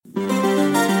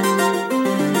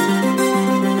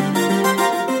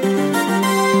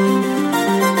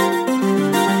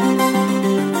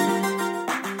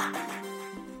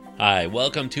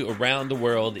welcome to Around the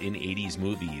World in 80s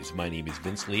Movies. My name is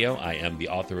Vince Leo. I am the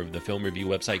author of the film review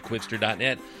website,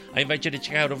 Quipster.net. I invite you to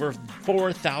check out over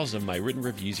 4,000 of my written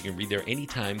reviews. You can read there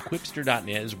anytime.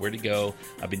 Quipster.net is where to go.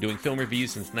 I've been doing film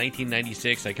reviews since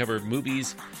 1996. I cover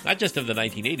movies, not just of the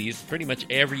 1980s, pretty much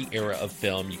every era of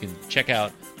film. You can check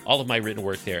out all of my written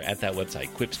work there at that website,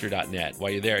 Quipster.net. While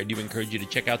you're there, I do encourage you to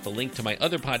check out the link to my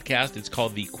other podcast. It's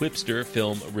called the Quipster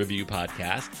Film Review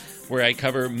Podcast, where I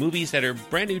cover movies that are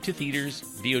brand new to theaters,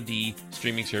 VOD,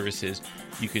 streaming services.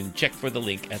 You can check for the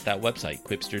link at that website,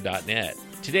 Quipster.net.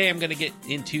 Today I'm going to get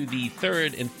into the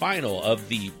third and final of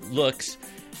the looks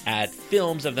at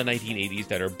films of the 1980s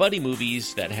that are buddy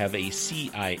movies that have a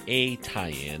CIA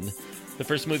tie-in. The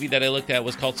first movie that I looked at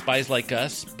was called Spies Like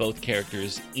Us, both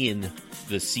characters in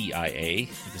the CIA.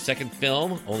 The second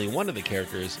film, only one of the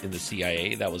characters in the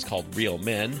CIA, that was called Real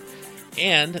Men.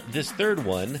 And this third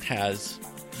one has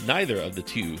neither of the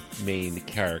two main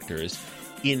characters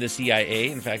in the CIA.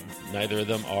 In fact, neither of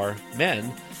them are men,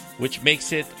 which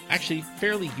makes it actually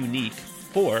fairly unique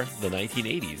for the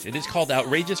 1980s. It is called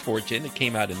Outrageous Fortune. It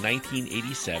came out in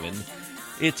 1987.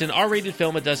 It's an R-rated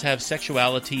film. It does have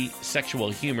sexuality, sexual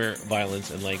humor,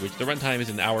 violence, and language. The runtime is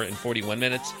 1 hour and 41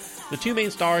 minutes. The two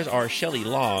main stars are Shelley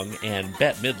Long and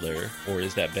Bette Midler, or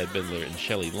is that Bette Midler and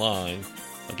Shelley Long?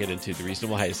 I'll get into the reason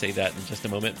why I say that in just a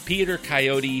moment. Peter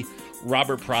Coyote,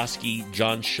 Robert Prosky,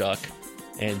 John Schuck,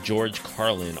 and George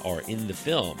Carlin are in the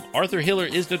film. Arthur Hiller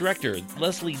is the director.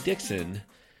 Leslie Dixon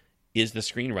is the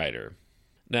screenwriter.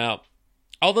 Now,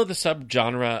 although the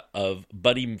subgenre of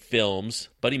buddy films,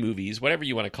 buddy movies, whatever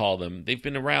you want to call them, they've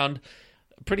been around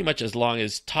pretty much as long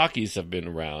as talkies have been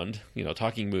around,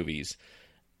 talking movies.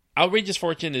 Outrageous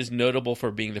Fortune is notable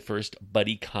for being the first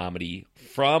buddy comedy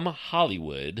from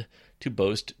Hollywood to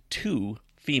boast two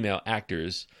female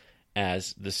actors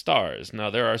as the stars. Now,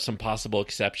 there are some possible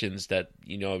exceptions that,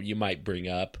 you might bring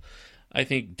up. I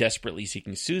think Desperately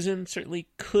Seeking Susan certainly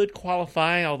could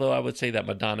qualify, although I would say that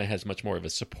Madonna has much more of a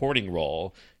supporting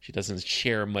role. She doesn't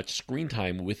share much screen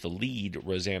time with the lead,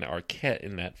 Rosanna Arquette,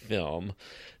 in that film.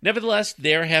 Nevertheless,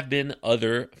 there have been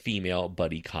other female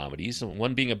buddy comedies,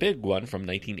 one being a big one from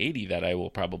 1980 that I will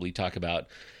probably talk about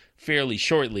fairly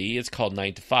shortly. It's called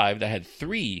 9 to 5, that had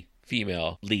 3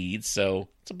 female leads, so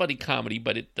it's a buddy comedy,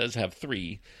 but it does have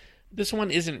 3. This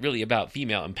one isn't really about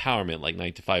female empowerment like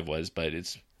 9 to 5 was, but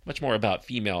it's much more about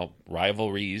female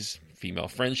rivalries, female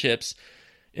friendships.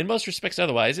 In most respects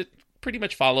otherwise, it pretty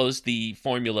much follows the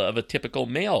formula of a typical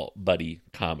male buddy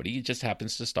comedy. It just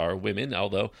happens to star women,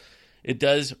 although it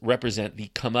does represent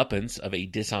the comeuppance of a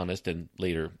dishonest and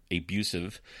later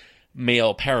abusive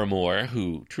male paramour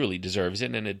who truly deserves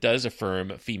it, and it does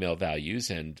affirm female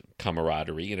values and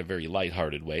camaraderie in a very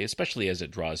lighthearted way, especially as it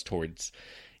draws towards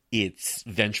its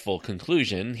vengeful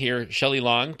conclusion. Here, Shelley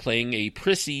Long playing a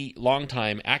prissy,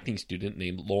 longtime acting student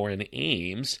named Lauren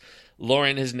Ames.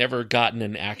 Lauren has never gotten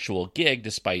an actual gig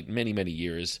despite many, many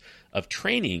years of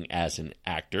training as an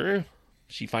actor.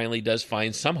 She finally does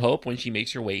find some hope when she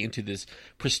makes her way into this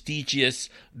prestigious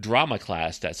drama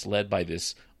class that's led by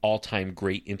this all-time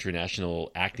great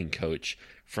international acting coach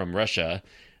from Russia.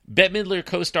 Bette Midler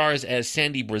co-stars as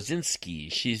Sandy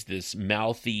Brozinsky. She's this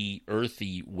mouthy,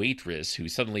 earthy waitress who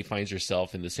suddenly finds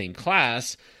herself in the same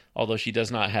class, although she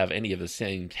does not have any of the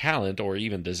same talent or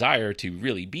even desire to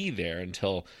really be there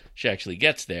until she actually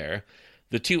gets there.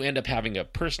 The two end up having a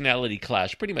personality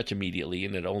clash pretty much immediately,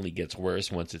 and it only gets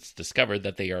worse once it's discovered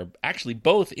that they are actually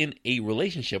both in a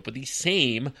relationship with the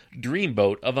same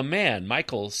dreamboat of a man,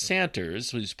 Michael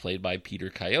Santers, who's played by Peter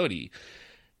Coyote.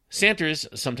 Santers,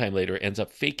 sometime later, ends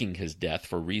up faking his death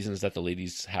for reasons that the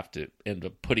ladies have to end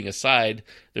up putting aside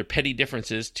their petty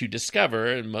differences to discover,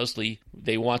 and mostly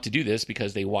they want to do this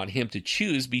because they want him to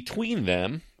choose between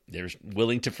them. They're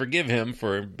willing to forgive him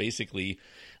for basically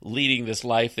leading this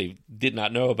life they did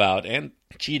not know about and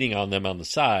cheating on them on the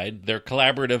side. Their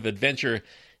collaborative adventure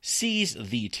sees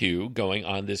the two going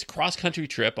on this cross-country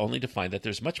trip only to find that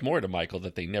there's much more to Michael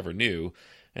that they never knew,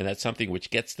 and that's something which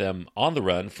gets them on the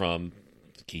run from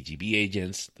KGB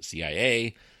agents, the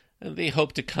CIA, and they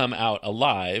hope to come out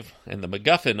alive. And the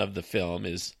MacGuffin of the film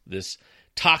is this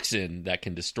toxin that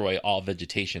can destroy all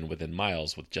vegetation within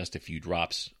miles with just a few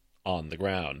drops on the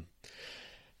ground.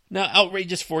 Now,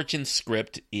 Outrageous Fortune's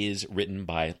script is written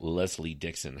by Leslie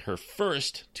Dixon, her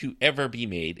first to ever be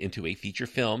made into a feature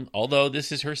film, although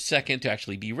this is her second to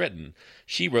actually be written.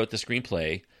 She wrote the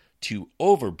screenplay to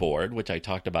Overboard, which I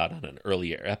talked about on an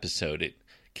earlier episode. It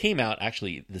came out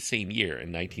actually the same year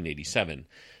in 1987.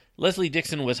 Leslie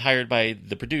Dixon was hired by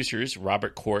the producers,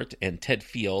 Robert Court and Ted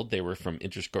Field. They were from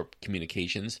Interscope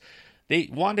Communications. They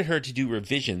wanted her to do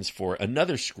revisions for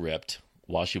another script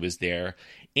while she was there,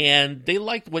 And they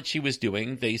liked what she was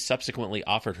doing. They subsequently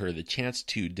offered her the chance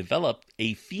to develop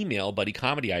a female buddy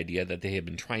comedy idea that they had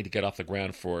been trying to get off the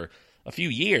ground for a few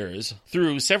years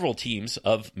through several teams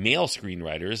of male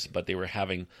screenwriters, but they were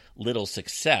having little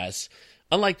success.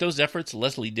 Unlike those efforts,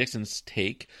 Leslie Dixon's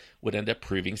take would end up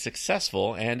proving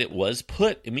successful, and it was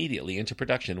put immediately into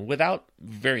production without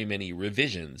very many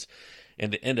revisions.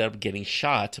 And it ended up getting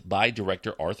shot by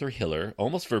director Arthur Hiller,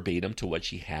 almost verbatim to what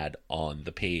she had on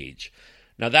the page.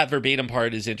 Now, that verbatim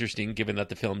part is interesting, given that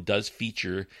the film does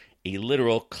feature a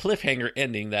literal cliffhanger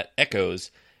ending that echoes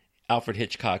Alfred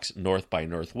Hitchcock's North by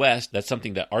Northwest. That's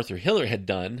something that Arthur Hiller had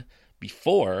done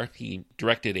before. He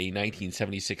directed a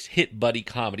 1976 hit buddy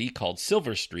comedy called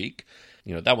Silver Streak.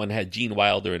 That one had Gene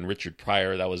Wilder and Richard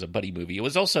Pryor. That was a buddy movie. It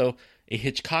was also a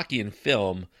Hitchcockian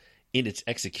film in its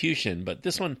execution, but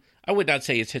this one, I would not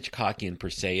say it's Hitchcockian per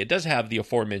se. It does have the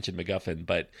aforementioned MacGuffin,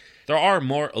 but there are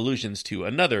more allusions to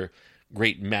another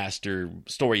great master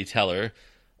storyteller.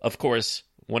 Of course,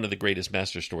 one of the greatest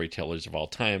master storytellers of all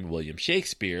time, William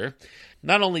Shakespeare,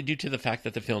 not only due to the fact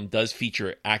that the film does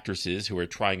feature actresses who are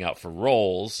trying out for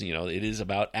roles, it is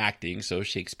about acting, so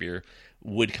Shakespeare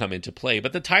would come into play,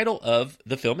 but the title of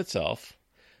the film itself,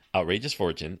 Outrageous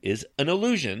Fortune, is an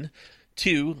allusion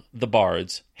to the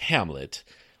bard's Hamlet,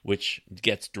 which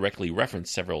gets directly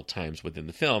referenced several times within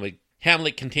the film.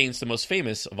 Hamlet contains the most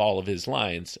famous of all of his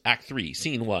lines. Act 3,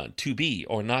 Scene 1, to be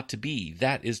or not to be,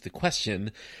 that is the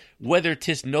question, whether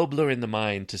 'tis nobler in the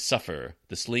mind to suffer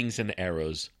the slings and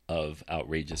arrows of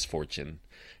outrageous fortune.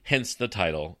 Hence the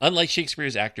title. Unlike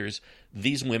Shakespeare's actors,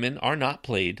 these women are not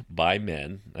played by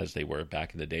men, as they were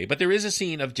back in the day, but there is a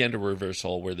scene of gender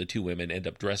reversal where the two women end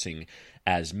up dressing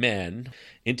as men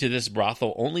into this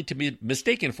brothel, only to be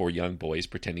mistaken for young boys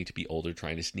pretending to be older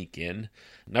trying to sneak in.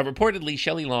 Now, reportedly,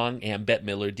 Shelley Long and Bette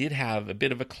Midler did have a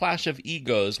bit of a clash of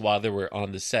egos while they were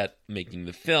on the set making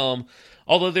the film.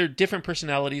 Although their different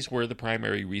personalities were the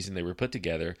primary reason they were put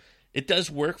together, it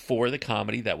does work for the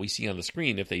comedy that we see on the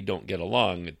screen. If they don't get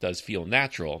along, it does feel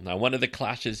natural. Now, one of the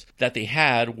clashes that they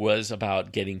had was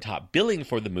about getting top billing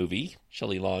for the movie.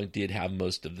 Shelley Long did have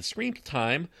most of the screen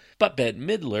time, but Bette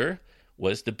Midler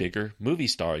was the bigger movie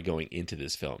star going into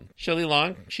this film. Shelley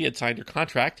Long, she had signed her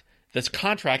contract. This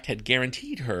contract had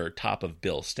guaranteed her top of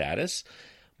bill status,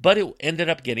 but it ended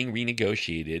up getting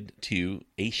renegotiated to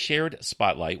a shared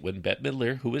spotlight when Bette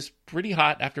Midler, who was pretty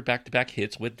hot after back-to-back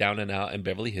hits with Down and Out and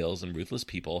Beverly Hills and Ruthless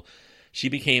People, she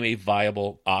became a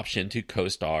viable option to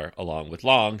co-star along with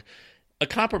Long. A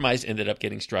compromise ended up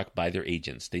getting struck by their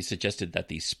agents. They suggested that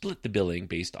they split the billing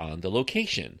based on the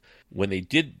location. When they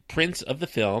did prints of the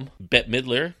film, Bette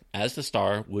Midler, as the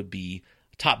star, would be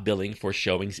top billing for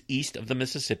showings east of the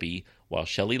Mississippi, while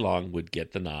Shelley Long would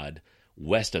get the nod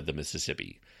west of the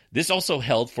Mississippi. This also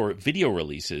held for video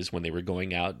releases when they were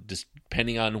going out.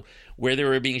 Depending on where they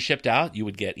were being shipped out, you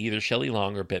would get either Shelley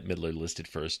Long or Bette Midler listed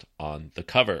first on the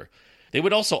cover. They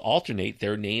would also alternate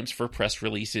their names for press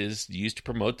releases used to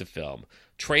promote the film,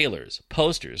 trailers,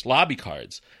 posters, lobby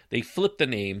cards. They flipped the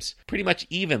names pretty much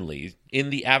evenly in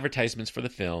the advertisements for the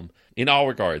film in all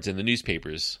regards in the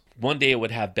newspapers. One day it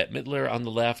would have Bette Midler on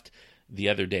the left, the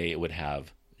other day it would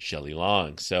have Shelley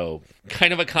Long. So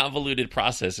kind of a convoluted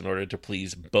process in order to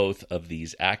please both of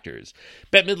these actors.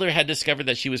 Bette Midler had discovered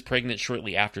that she was pregnant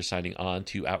shortly after signing on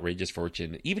to Outrageous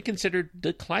Fortune, even considered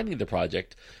declining the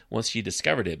project once she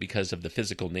discovered it because of the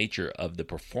physical nature of the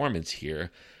performance here.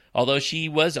 Although she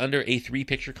was under a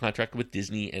 3-picture contract with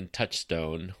Disney and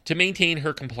Touchstone. To maintain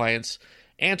her compliance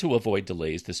and to avoid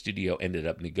delays, the studio ended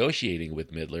up negotiating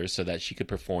with Midler so that she could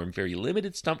perform very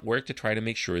limited stunt work to try to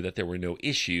make sure that there were no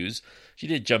issues. She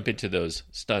did jump into those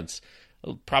stunts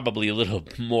probably a little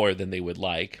more than they would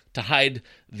like. To hide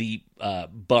the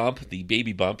bump, the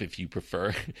baby bump if you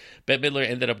prefer, Bette Midler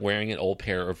ended up wearing an old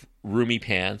pair of roomy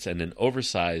pants and an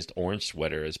oversized orange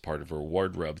sweater as part of her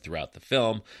wardrobe throughout the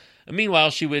film. And meanwhile,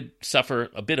 she would suffer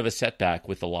a bit of a setback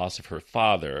with the loss of her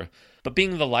father. But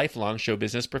being the lifelong show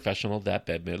business professional that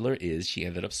Bette Midler is, she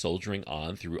ended up soldiering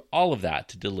on through all of that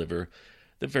to deliver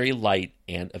the very light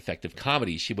and effective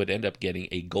comedy. She would end up getting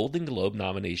a Golden Globe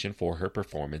nomination for her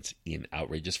performance in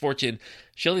Outrageous Fortune.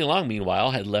 Shelley Long,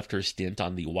 meanwhile, had left her stint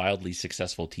on the wildly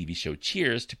successful TV show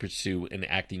Cheers to pursue an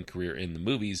acting career in the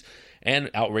movies,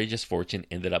 and Outrageous Fortune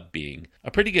ended up being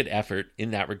a pretty good effort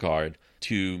in that regard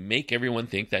to make everyone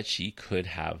think that she could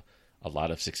have a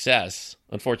lot of success.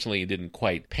 Unfortunately, it didn't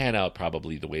quite pan out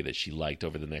probably the way that she liked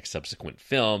over the next subsequent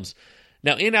films.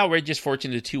 Now, in Outrageous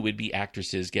Fortune, the two would-be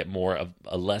actresses get more of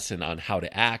a lesson on how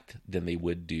to act than they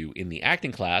would do in the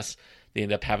acting class. They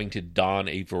end up having to don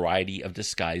a variety of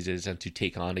disguises and to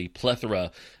take on a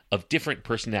plethora of different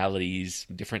personalities,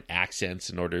 different accents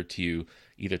in order to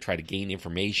either try to gain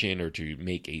information or to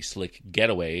make a slick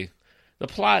getaway. The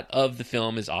plot of the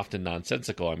film is often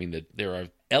nonsensical. I mean, there are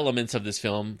elements of this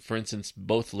film. For instance,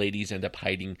 both ladies end up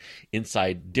hiding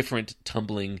inside different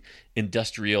tumbling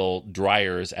industrial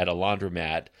dryers at a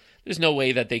laundromat. There's no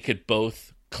way that they could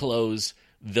both close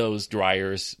those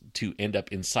dryers to end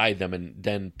up inside them and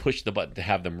then push the button to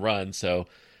have them run. So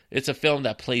it's a film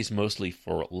that plays mostly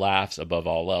for laughs above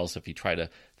all else. If you try to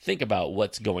think about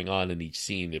what's going on in each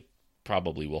scene, it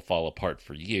probably will fall apart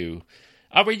for you.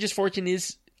 Outrageous Fortune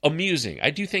is amusing.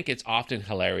 I do think it's often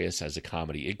hilarious as a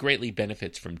comedy. It greatly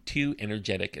benefits from two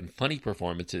energetic and funny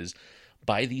performances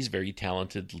by these very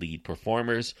talented lead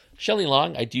performers. Shelley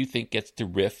Long, I do think, gets to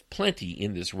riff plenty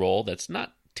in this role that's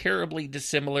not terribly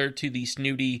dissimilar to the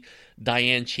snooty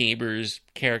Diane Chambers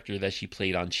character that she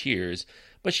played on Cheers,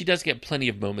 but she does get plenty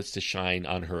of moments to shine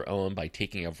on her own by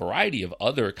taking a variety of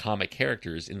other comic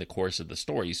characters in the course of the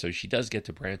story, so she does get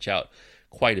to branch out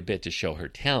quite a bit to show her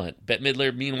talent. Bette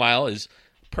Midler, meanwhile, is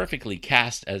perfectly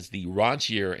cast as the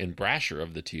raunchier and brasher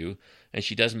of the two, and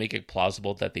she does make it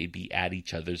plausible that they'd be at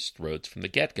each other's throats from the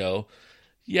get-go,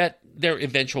 yet their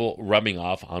eventual rubbing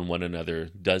off on one another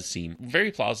does seem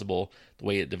very plausible the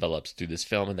way it develops through this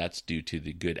film, and that's due to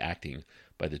the good acting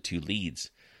by the two leads.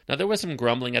 Now, there was some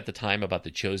grumbling at the time about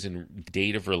the chosen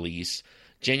date of release,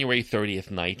 January 30th,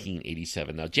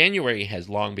 1987. Now, January has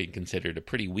long been considered a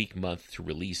pretty weak month to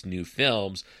release new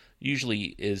films,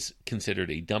 usually is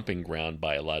considered a dumping ground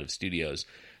by a lot of studios.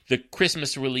 The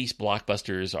Christmas release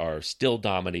blockbusters are still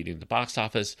dominating the box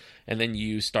office, and then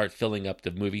you start filling up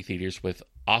the movie theaters with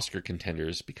Oscar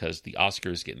contenders because the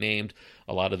Oscars get named.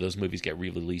 A lot of those movies get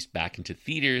re-released back into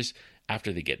theaters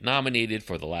after they get nominated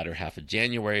for the latter half of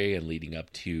January and leading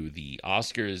up to the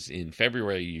Oscars in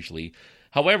February usually.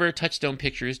 However, Touchstone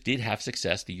Pictures did have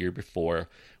success the year before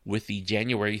with the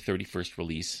January 31st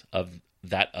release of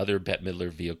that other Bette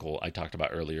Midler vehicle I talked about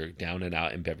earlier, Down and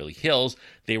Out in Beverly Hills.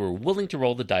 They were willing to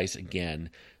roll the dice again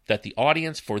that the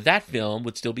audience for that film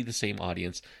would still be the same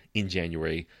audience in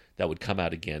January that would come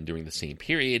out again during the same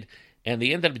period. And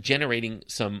they ended up generating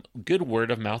some good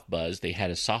word-of-mouth buzz. They had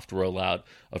a soft rollout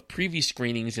of preview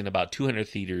screenings in about 200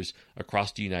 theaters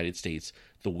across the United States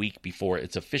the week before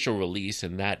its official release,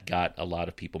 and that got a lot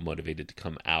of people motivated to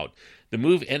come out. The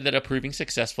move ended up proving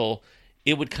successful.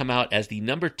 It would come out as the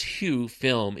number 2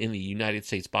 film in the United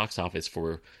States box office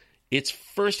for its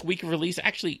first week of release.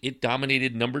 Actually, it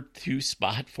dominated number 2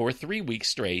 spot for 3 weeks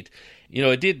straight. You know,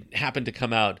 it did happen to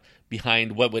come out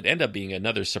behind what would end up being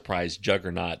another surprise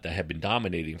juggernaut that had been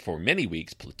dominating for many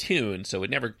weeks, Platoon, so it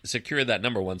never secured that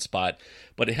number 1 spot,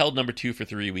 but it held number 2 for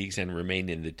 3 weeks and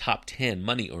remained in the top 10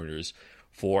 money earners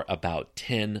for about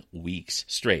 10 weeks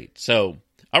straight. So,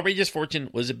 Outrageous Fortune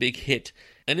was a big hit,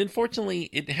 and unfortunately,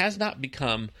 it has not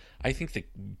become, I think, the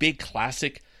big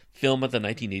classic film of the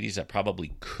 1980s that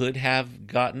probably could have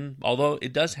gotten, although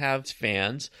it does have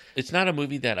fans. It's not a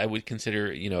movie that I would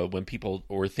consider, you know, when people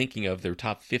were thinking of their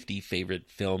top 50 favorite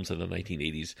films of the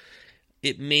 1980s,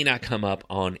 it may not come up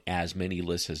on as many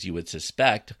lists as you would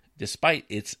suspect, despite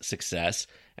its success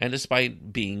and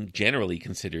despite being generally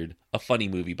considered a funny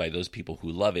movie by those people who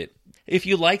love it. If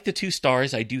you like the 2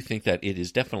 stars, I do think that it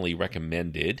is definitely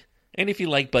recommended. And if you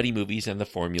like buddy movies and the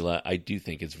formula, I do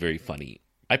think it's very funny.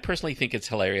 I personally think it's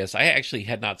hilarious. I actually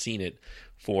had not seen it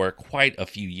for quite a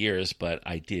few years, but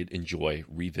I did enjoy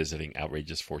revisiting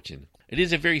Outrageous Fortune. It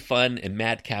is a very fun and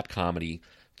madcap comedy.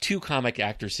 2 comic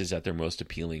actresses at their most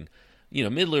appealing. You know,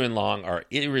 Midler and Long are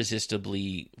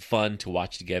irresistibly fun to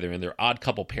watch together, and their odd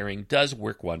couple pairing does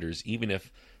work wonders, even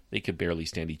if they could barely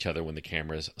stand each other when the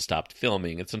cameras stopped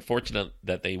filming. It's unfortunate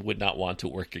that they would not want to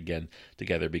work again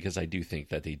together because I do think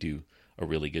that they do a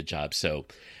really good job. So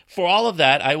for all of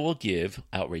that, I will give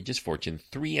Outrageous Fortune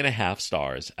 3.5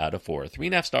 stars out of 4.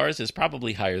 3.5 stars is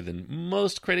probably higher than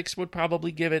most critics would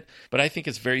probably give it, but I think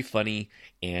it's very funny,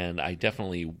 and I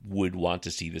definitely would want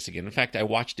to see this again. In fact, I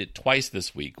watched it twice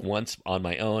this week, once on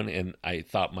my own, and I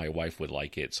thought my wife would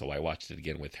like it, so I watched it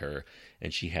again with her,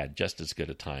 and she had just as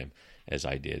good a time as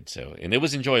I did. So, and it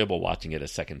was enjoyable watching it a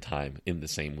second time in the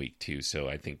same week too. So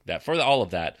I think that for all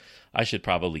of that, I should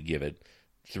probably give it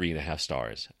 3.5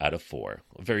 stars out of 4.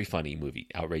 A very funny movie,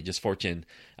 Outrageous Fortune.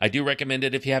 I do recommend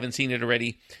it if you haven't seen it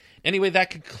already. Anyway, that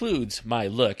concludes my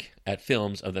look at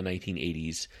films of the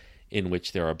 1980s in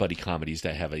which there are buddy comedies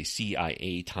that have a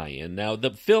CIA tie-in. Now,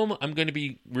 the film I'm going to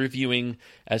be reviewing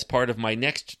as part of my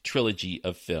next trilogy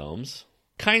of films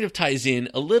kind of ties in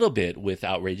a little bit with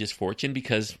Outrageous Fortune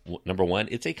because, number one,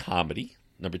 it's a comedy.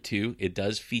 Number two, it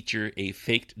does feature a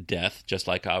faked death, just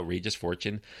like Outrageous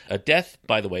Fortune. A death,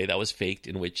 by the way, that was faked,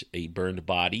 in which a burned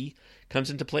body comes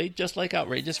into play, just like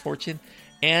Outrageous Fortune.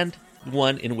 And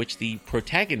one in which the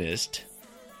protagonist,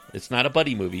 it's not a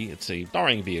buddy movie, it's a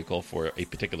starring vehicle for a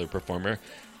particular performer,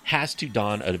 has to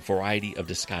don a variety of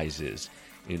disguises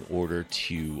in order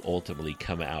to ultimately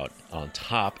come out on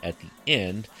top at the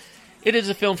end. It is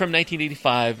a film from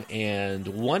 1985, and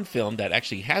one film that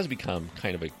actually has become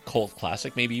kind of a cult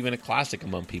classic, maybe even a classic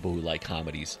among people who like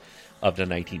comedies of the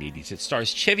 1980s. It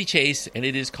stars Chevy Chase, and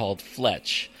it is called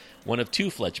Fletch, one of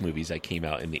two Fletch movies that came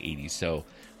out in the 80s, so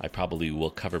I probably will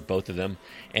cover both of them,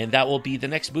 and that will be the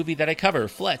next movie that I cover,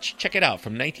 Fletch. Check it out,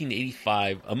 from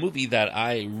 1985, a movie that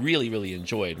I really, really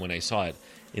enjoyed when I saw it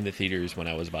in the theaters when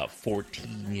I was about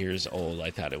 14 years old.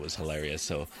 I thought it was hilarious,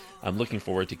 so I'm looking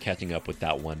forward to catching up with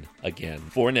that one again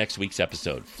for next week's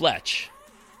episode, Fletch.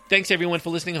 Thanks everyone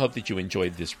for listening. I hope that you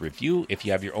enjoyed this review. If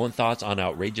you have your own thoughts on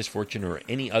Outrageous Fortune or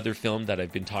any other film that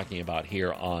I've been talking about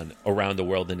here on Around the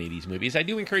World in 80s Movies, I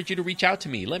do encourage you to reach out to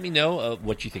me. Let me know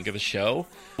what you think of the show,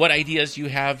 what ideas you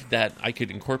have that I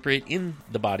could incorporate in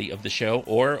the body of the show,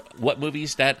 or what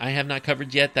movies that I have not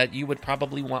covered yet that you would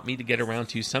probably want me to get around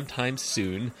to sometime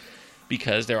soon,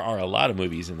 because there are a lot of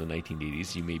movies in the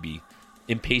 1980s. You may be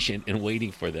impatient and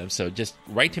waiting for them, so just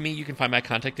write to me. You can find my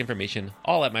contact information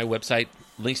all at my website,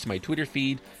 links to my Twitter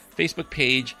feed, Facebook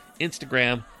page,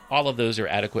 Instagram. All of those are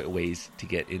adequate ways to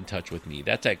get in touch with me.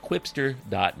 That's at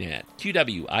quipster.net,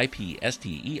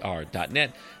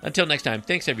 QWIPSTER.net. Until next time,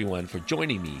 thanks everyone for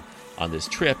joining me on this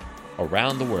trip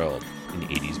around the world in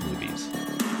 80s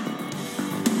movies.